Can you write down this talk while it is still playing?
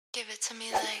Give it to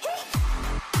me like.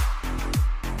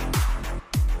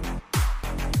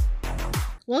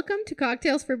 Welcome to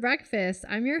Cocktails for Breakfast.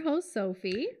 I'm your host,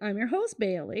 Sophie. I'm your host,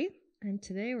 Bailey. And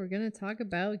today we're going to talk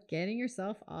about getting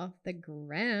yourself off the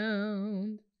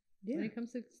ground when it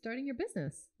comes to starting your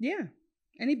business. Yeah.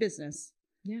 Any business.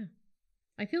 Yeah.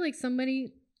 I feel like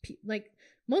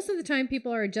most of the time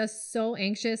people are just so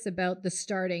anxious about the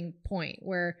starting point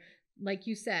where, like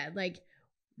you said,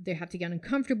 they have to get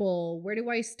uncomfortable. Where do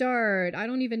I start? I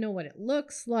don't even know what it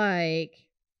looks like.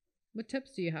 What tips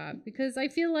do you have? Because I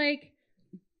feel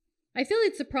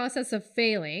it's a process of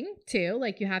failing too.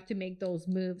 Like you have to make those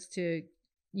moves to,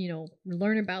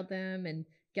 learn about them and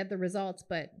get the results.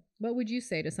 But what would you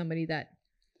say to somebody that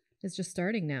is just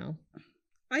starting now?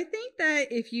 I think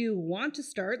that if you want to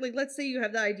start, like let's say you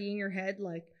have the idea in your head,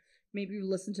 like maybe you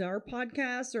listen to our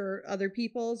podcast or other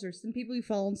people's or some people you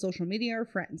follow on social media or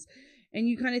friends. And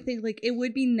you kind of think like, it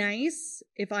would be nice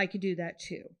if I could do that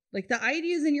too. Like the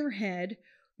idea is in your head.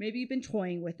 Maybe you've been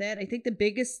toying with it. I think the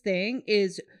biggest thing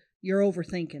is you're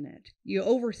overthinking it. You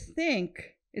overthink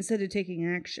instead of taking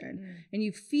action. And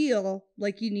you feel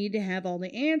like you need to have all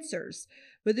the answers.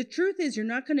 But the truth is you're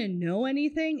not going to know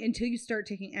anything until you start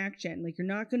taking action. Like you're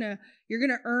going to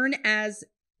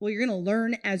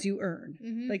learn as you earn.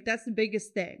 Mm-hmm. Like that's the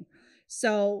biggest thing.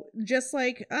 So just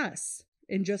like us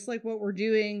and just like what we're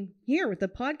doing here with the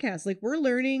podcast, like we're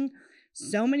learning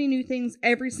so many new things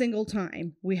every single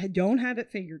time. We don't have it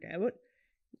figured out.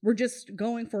 We're just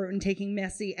going for it and taking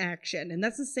messy action. And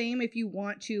that's the same if you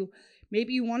want to,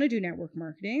 maybe you want to do network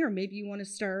marketing, or maybe you want to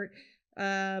start,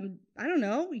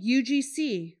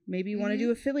 UGC. Maybe you want to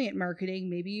do affiliate marketing.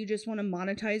 Maybe you just want to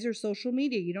monetize your social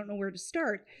media. You don't know where to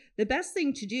start. The best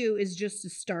thing to do is just to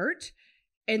start,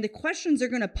 and the questions are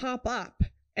going to pop up.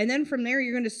 And then from there,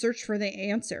 you're going to search for the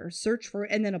answer,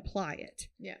 and then apply it.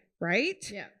 Yeah.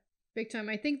 Right? Yeah. Big time.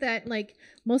 I think that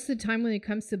most of the time when it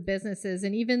comes to businesses,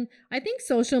 and even I think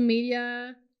social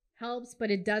media helps,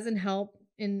 but it doesn't help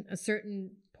in a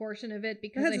certain portion of it,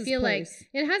 because I feel like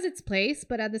it has its place,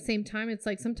 but at the same time, it's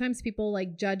like sometimes people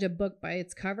judge a book by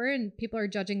its cover, and people are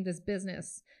judging this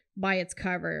business by its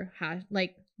cover,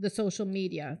 like the social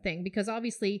media thing, because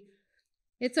obviously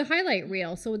it's a highlight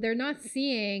reel. So they're not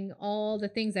seeing all the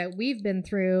things that we've been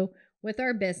through with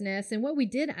our business and what we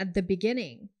did at the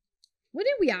beginning. What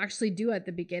did we actually do at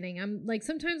the beginning? I'm like,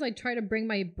 sometimes I try to bring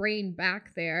my brain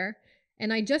back there,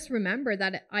 and I just remember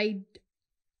that I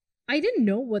didn't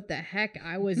know what the heck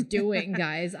I was doing,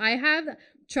 guys.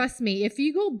 Trust me, if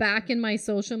you go back in my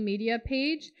social media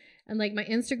page and my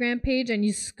Instagram page and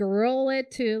you scroll it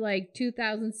to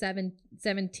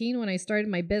 2017 when I started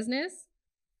my business,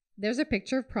 there's a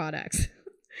picture of products.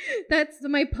 That's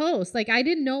my post. I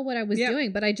didn't know what I was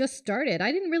doing, but I just started.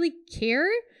 I didn't really care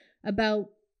about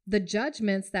the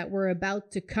judgments that were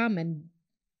about to come, and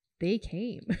they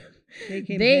came.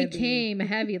 They came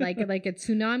heavy, like a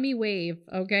tsunami wave,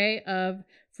 okay, of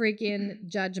freaking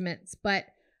judgments. But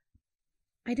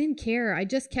I didn't care. I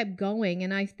just kept going.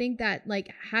 And I think that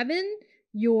having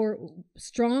your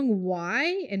strong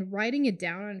why and writing it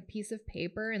down on a piece of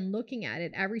paper and looking at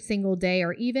it every single day,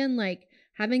 or even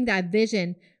having that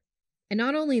vision, and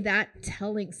not only that,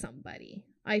 telling somebody.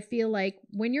 I feel like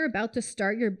when you're about to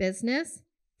start your business,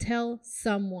 tell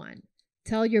someone,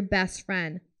 tell your best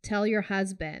friend, tell your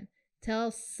husband,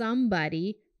 tell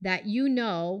somebody that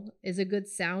is a good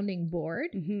sounding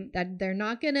board, that they're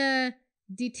not going to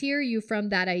deter you from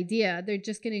that idea. They're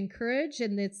just going to encourage.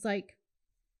 And it's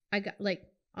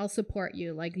I'll support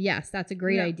you. Yes, that's a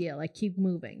great idea. Keep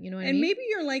moving. You know what I mean? And maybe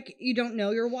you're you don't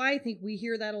know your why. I think we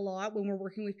hear that a lot when we're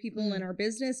working with people in our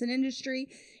business and industry.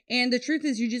 And the truth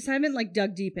is you just haven't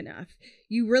dug deep enough.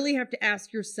 You really have to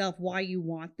ask yourself why you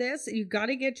want this. You've got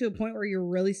to get to a point where you're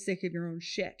really sick of your own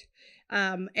shit.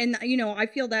 I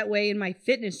feel that way in my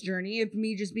fitness journey, of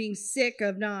me just being sick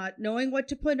of not knowing what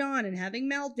to put on and having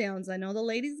meltdowns. I know the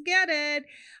ladies get it,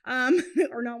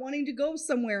 or not wanting to go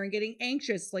somewhere and getting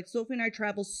anxious. Sophie and I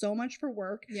travel so much for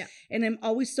work, and I'm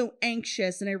always so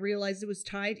anxious. And I realized it was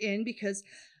tied in because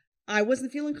I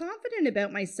wasn't feeling confident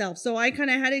about myself. So I kind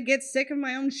of had to get sick of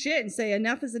my own shit and say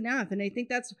enough is enough. And I think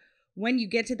that's when you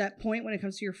get to that point when it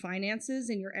comes to your finances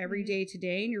and your everyday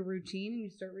today and your routine, and you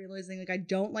start realizing I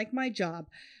don't like my job.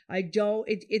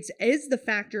 It is the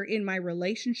factor in my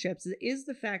relationships. It is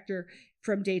the factor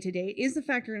from day to day. It is the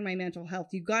factor in my mental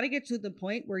health. You got to get to the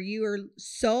point where you are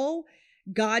so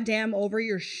goddamn over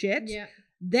your shit. Yeah.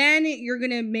 Then you're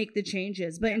going to make the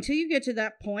changes. But until you get to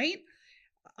that point,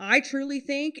 I truly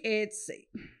think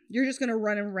you're just going to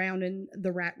run around in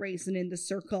the rat race and in the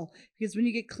circle, because when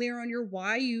you get clear on your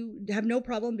why, you have no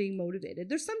problem being motivated.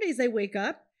 There's some days I wake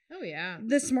up Oh, yeah.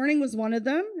 This morning was one of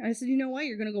them. I said, you know what?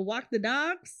 You're going to go walk the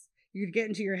dogs. You're going to get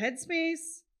into your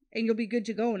headspace and you'll be good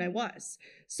to go. And I was.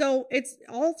 So it's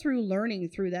all through learning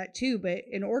through that too. But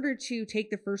in order to take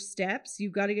the first steps,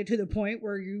 you've got to get to the point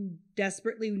where you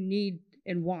desperately need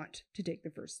and want to take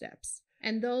the first steps.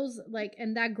 And those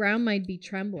and that ground might be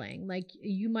trembling. Like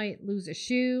you might lose a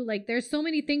shoe. Like there's so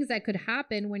many things that could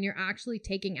happen when you're actually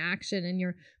taking action and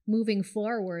you're moving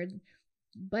forward.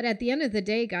 But at the end of the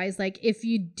day, guys, like if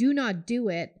you do not do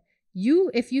it,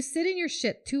 if you sit in your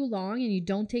shit too long and you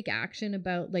don't take action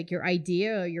about like your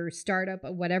idea or your startup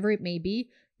or whatever it may be,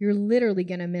 you're literally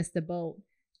going to miss the boat.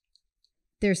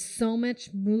 There's so much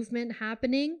movement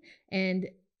happening, and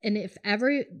if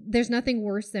ever, there's nothing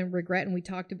worse than regret. And we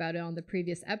talked about it on the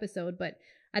previous episode, but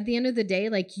at the end of the day,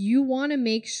 like you want to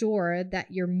make sure that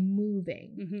you're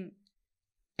moving. Mm-hmm.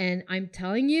 And I'm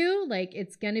telling you, like,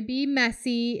 it's going to be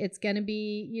messy. It's going to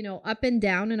be, up and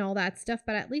down and all that stuff,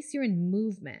 but at least you're in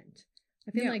movement.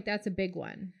 I feel like that's a big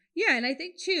one. Yeah. And I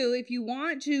think too, if you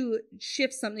want to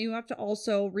shift something, you have to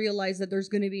also realize that there's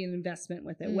going to be an investment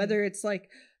with it, whether it's like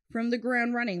from the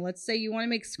ground running. Let's say you want to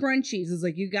make scrunchies. It's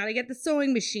like, you got to get the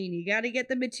sewing machine. You got to get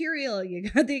the material. You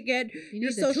got to get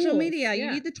your social media. Yeah.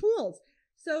 You need the tools.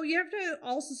 So you have to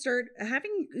also start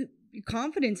having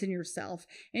confidence in yourself.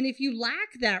 And if you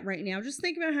lack that right now, just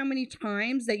think about how many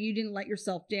times that you didn't let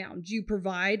yourself down. Do you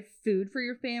provide food for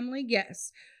your family?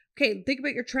 Yes. Okay, think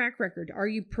about your track record. Are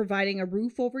you providing a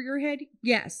roof over your head?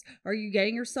 Yes. Are you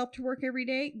getting yourself to work every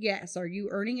day? Yes. Are you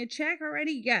earning a check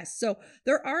already? Yes. So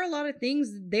there are a lot of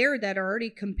things there that are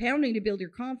already compounding to build your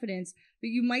confidence,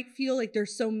 but you might feel like they're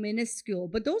so minuscule,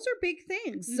 but those are big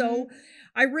things. Mm-hmm. So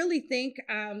I really think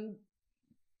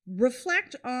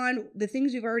reflect on the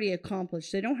things you've already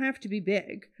accomplished. They don't have to be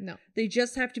big. No. They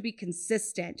just have to be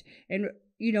consistent. And,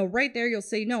 right there, you'll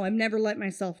say, no, I've never let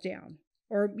myself down.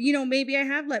 Or, maybe I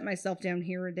have let myself down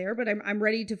here or there, but I'm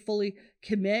ready to fully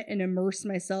commit and immerse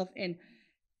myself in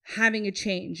having a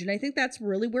change. And I think that's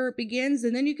really where it begins.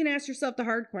 And then you can ask yourself the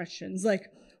hard questions, like,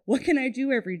 what can I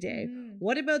do every day? Mm.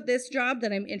 What about this job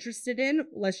that I'm interested in?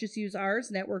 Let's just use ours,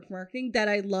 network marketing, that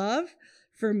I love.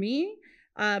 For me,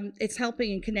 it's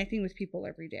helping and connecting with people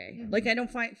every day. Mm-hmm. Like, I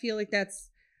don't feel like that's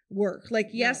work. Like,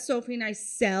 yes, Sophie and I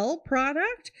sell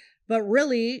product, but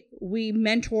really, we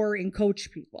mentor and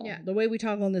coach people. Yeah. The way we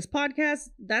talk on this podcast,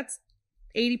 that's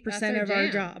 80% of our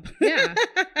job. Yeah.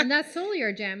 And that's solely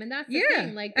our jam. And that's the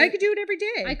thing. Like, I could do it every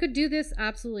day. I could do this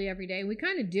absolutely every day. We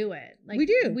kind of do it. Like, we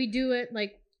do. We do it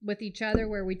like with each other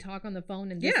where we talk on the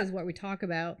phone and this is what we talk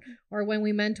about. Or when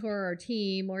we mentor our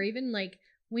team, or even like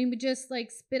when we just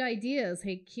like spit ideas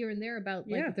here and there about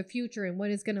like the future and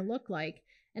what it's going to look like.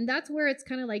 And that's where it's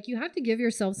kind of like you have to give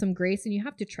yourself some grace and you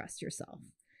have to trust yourself.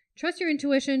 Trust your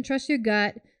intuition, trust your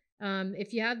gut.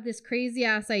 If you have this crazy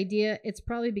ass idea, it's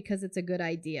probably because it's a good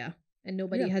idea and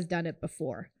nobody has done it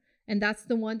before. And that's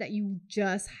the one that you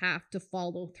just have to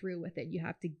follow through with it. You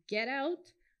have to get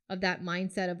out of that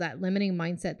mindset, of that limiting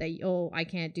mindset that, I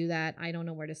can't do that. I don't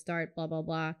know where to start, blah, blah,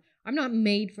 blah. I'm not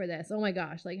made for this. Oh my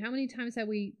gosh. Like, how many times have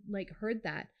we like heard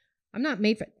that? I'm not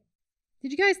made for it.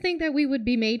 Did you guys think that we would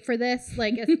be made for this?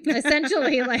 Like,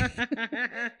 essentially, like,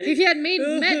 if you had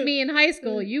met me in high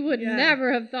school, you would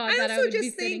never have thought that I would be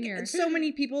sitting here. So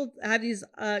many people have these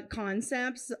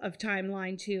concepts of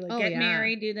timeline too, like get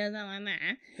married, do this,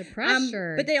 the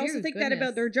pressure. But they also think that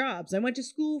about their jobs. I went to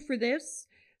school for this,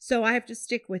 so I have to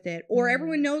stick with it. Or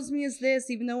everyone knows me as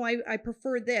this, even though I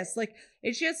prefer this. Like,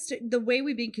 it's just the way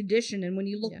we've been conditioned. And when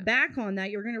you look back on that,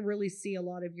 you're going to really see a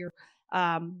lot of your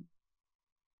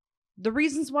the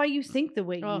reasons why you think the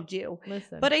way you do.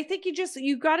 Listen. But I think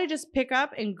you got to just pick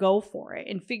up and go for it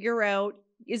and figure out,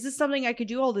 is this something I could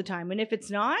do all the time? And if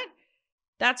it's not,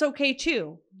 that's okay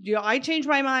too. I change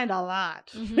my mind a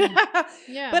lot.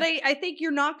 Mm-hmm. Yeah. But I think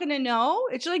you're not going to know.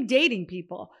 It's like dating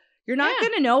people. You're not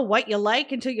going to know what you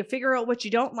like until you figure out what you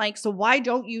don't like. So why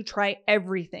don't you try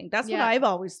everything? That's what I've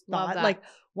always thought. Like,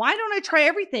 why don't I try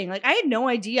everything? Like, I had no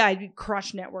idea I'd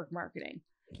crush network marketing.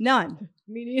 None.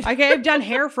 Me neither. Okay, I've done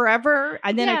hair forever.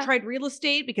 And then I tried real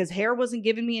estate because hair wasn't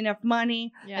giving me enough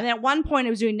money. Yeah. And then at one point I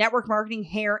was doing network marketing,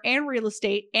 hair, and real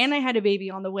estate. And I had a baby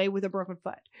on the way with a broken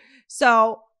foot.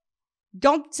 So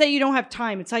don't say you don't have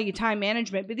time. It's how you time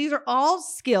management. But these are all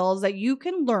skills that you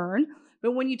can learn.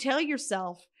 But when you tell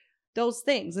yourself those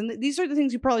things, and these are the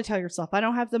things you probably tell yourself, I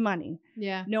don't have the money.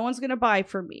 Yeah. No one's going to buy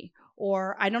from me.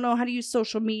 Or I don't know how to use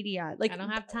social media. Like, I don't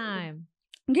have time.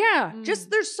 Yeah, just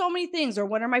there's so many things. Or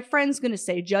what are my friends going to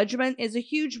say? Judgment is a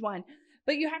huge one.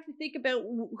 But you have to think about,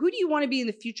 who do you want to be in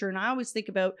the future? And I always think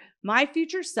about my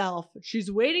future self. She's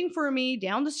waiting for me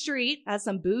down the street at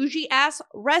some bougie ass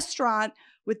restaurant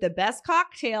with the best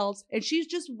cocktails. And she's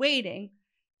just waiting,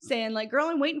 saying like, girl,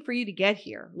 I'm waiting for you to get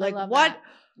here. Like what? That.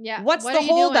 Yeah. What's what the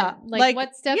hold doing? up? Like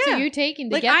what steps are you taking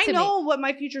to like, get to I know what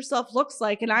my future self looks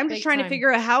like. And I'm just trying to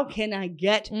figure out how can I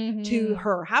get to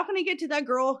her? How can I get to that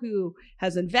girl who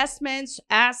has investments,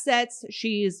 assets?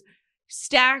 She's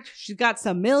stacked. She's got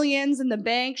some millions in the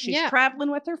bank. She's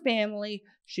traveling with her family.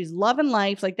 She's loving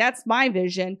life. Like that's my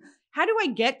vision. How do I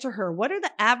get to her? What are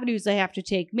the avenues I have to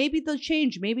take? Maybe they'll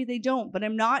change. Maybe they don't. But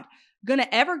I'm not going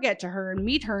to ever get to her and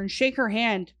meet her and shake her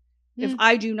hand if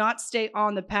I do not stay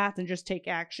on the path and just take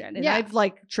action. And I've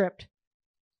like tripped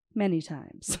many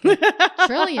times.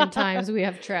 Trillion times we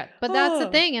have tripped. But that's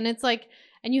the thing. And it's like,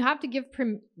 and you have to give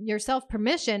yourself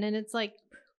permission. And it's like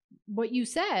what you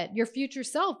said, your future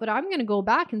self. But I'm going to go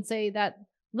back and say that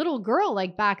little girl,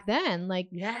 like back then, like,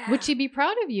 would she be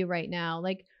proud of you right now?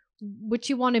 Like, would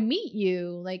she want to meet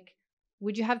you? Like,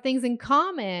 would you have things in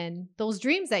common? Those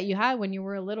dreams that you had when you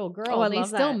were a little girl, they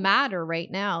still matter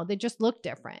right now. They just look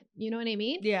different. You know what I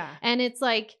mean? Yeah. And it's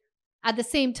like, at the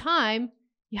same time,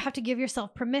 you have to give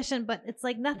yourself permission, but it's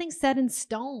like nothing's set in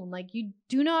stone. Like you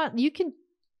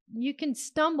can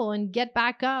stumble and get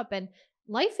back up, and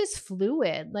life is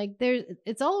fluid. Like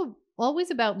it's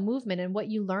always about movement and what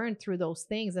you learn through those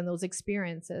things and those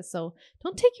experiences. So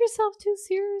don't take yourself too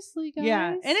seriously, guys. Yeah.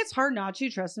 And it's hard not to.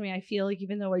 Trust me. I feel like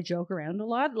even though I joke around a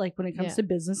lot, like when it comes to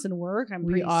business and work, I'm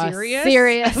pretty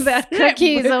serious about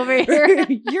cookies over here.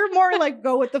 You're more like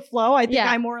go with the flow. I think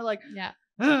I'm more like,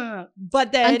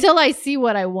 but then until I see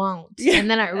what I want,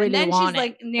 and then I really and then want she's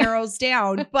like narrows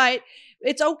down. But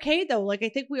it's okay though. Like I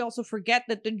think we also forget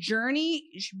that the journey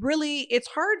really,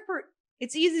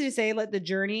 it's easy to say let the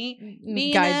journey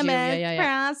be an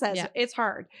process. Yeah. It's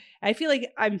hard. I feel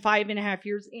like I'm 5.5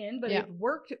 years in, but I've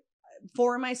worked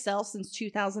for myself since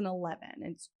 2011.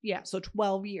 And so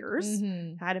 12 years.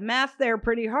 Had a math there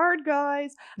pretty hard,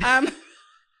 guys.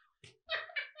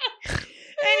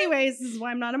 Anyways, this is why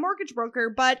I'm not a mortgage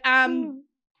broker. But now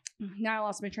I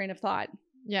lost my train of thought.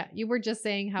 Yeah, you were just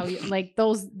saying how you, like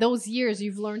those years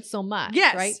you've learned so much.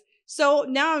 Yes. Right. So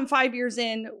now I'm 5 years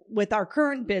in with our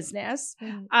current business,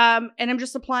 and I'm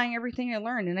just applying everything I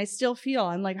learned. And I still feel,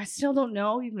 I'm like, I still don't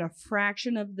know even a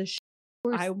fraction of the shit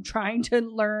I'm trying to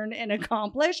learn and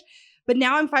accomplish. But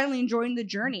now I'm finally enjoying the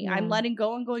journey. I'm letting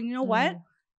go and going, you know what?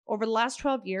 Over the last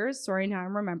 12 years, now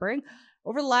I'm remembering,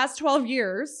 over the last 12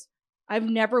 years, I've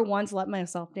never once let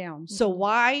myself down. So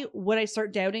why would I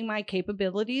start doubting my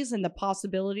capabilities and the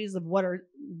possibilities of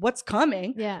what's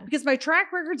coming? Yeah. Because my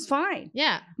track record's fine.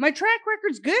 Yeah. My track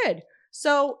record's good.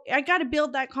 So I got to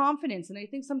build that confidence. And I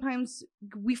think sometimes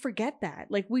we forget that.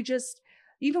 Like we just,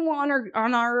 even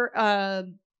on our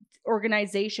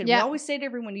organization, we always say to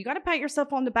everyone, you got to pat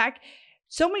yourself on the back.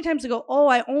 So many times I go, oh,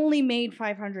 I only made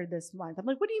 500 this month. I'm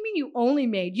like, what do you mean you only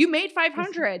made? You made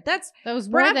 500. That was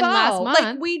more than last month.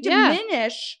 Like we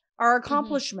diminish our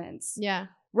accomplishments. Yeah.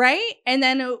 Right? And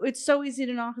then it's so easy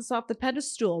to knock us off the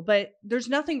pedestal. But there's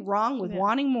nothing wrong with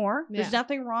wanting more. There's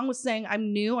nothing wrong with saying,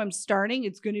 I'm new, I'm starting,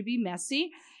 it's going to be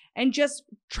messy. And just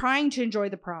trying to enjoy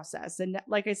the process. And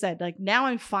like I said, like now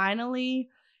I'm finally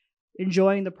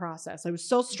enjoying the process. I was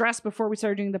so stressed before we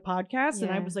started doing the podcast, and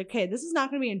I was like, "Hey, this is not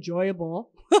going to be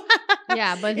enjoyable."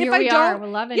 But here we are. We're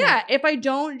loving it. Yeah, if I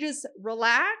don't just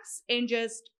relax and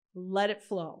just let it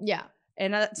flow. Yeah,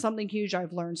 and that's something huge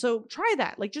I've learned. So try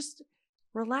that. Like, just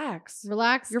relax.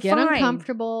 You're get fine.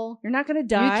 uncomfortable. You're not going to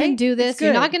die. You can do this.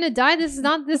 You're not going to die. This is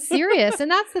not this serious. And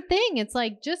that's the thing. It's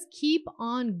like, just keep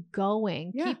on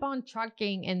going. Yeah. Keep on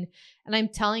trucking. And I'm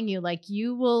telling you, like,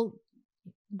 you will,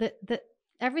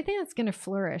 everything that's going to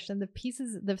flourish, and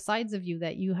the sides of you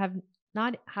that you haven't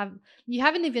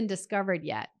even discovered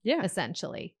yet. Yeah.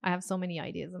 Essentially. I have so many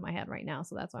ideas in my head right now.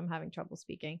 So that's why I'm having trouble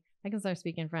speaking. I can start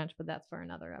speaking French, but that's for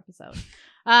another episode.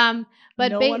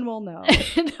 But no one will know.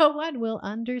 No one will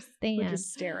understand. We'll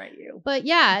just stare at you. But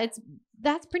yeah,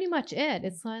 that's pretty much it.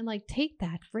 It's like take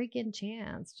that freaking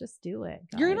chance. Just do it,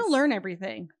 guys. You're going to learn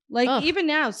everything. Like even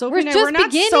now, Sophie and I, we're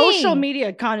not social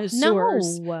media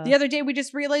connoisseurs. No. The other day we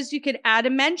just realized you could add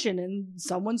a mention in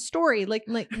someone's story. Like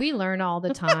we learn all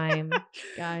the time,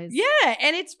 guys. Yeah,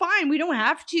 and it's fine. We don't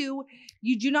have to.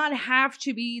 You do not have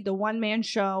to be the one-man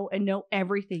show and know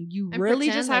everything. You really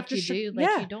just have to you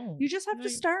don't. You just have to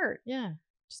start. Yeah.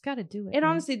 Just got to do it. And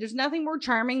honestly, there's nothing more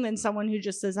charming than someone who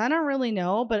just says, I don't really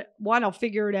know, but one, I'll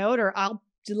figure it out, or I'll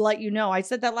let you know. I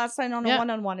said that last time on a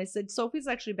one-on-one. I said, Sophie's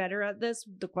actually better at this.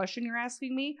 The question you're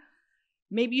asking me,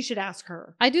 maybe you should ask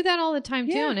her. I do that all the time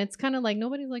too. And it's kind of like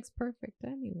nobody likes perfect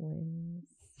anyways.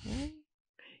 Right?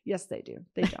 Yes, they do.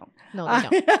 They don't. No,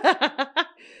 they don't.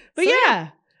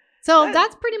 But so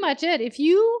that's pretty much it. If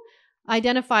you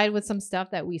identified with some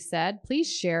stuff that we said,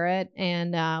 please share it.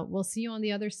 And we'll see you on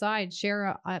the other side.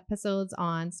 Share our episodes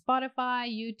on Spotify,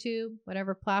 YouTube,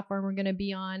 whatever platform we're going to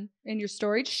be on. In your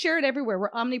story. Just share it everywhere.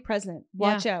 We're omnipresent.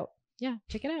 Watch out. Yeah,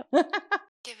 check it out.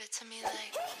 Give it to me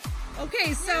like.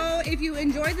 Okay, so if you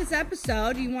enjoyed this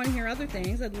episode, you want to hear other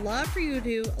things, I'd love for you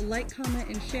to like, comment,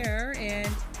 and share, and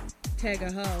tag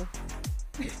a hoe.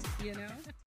 You know?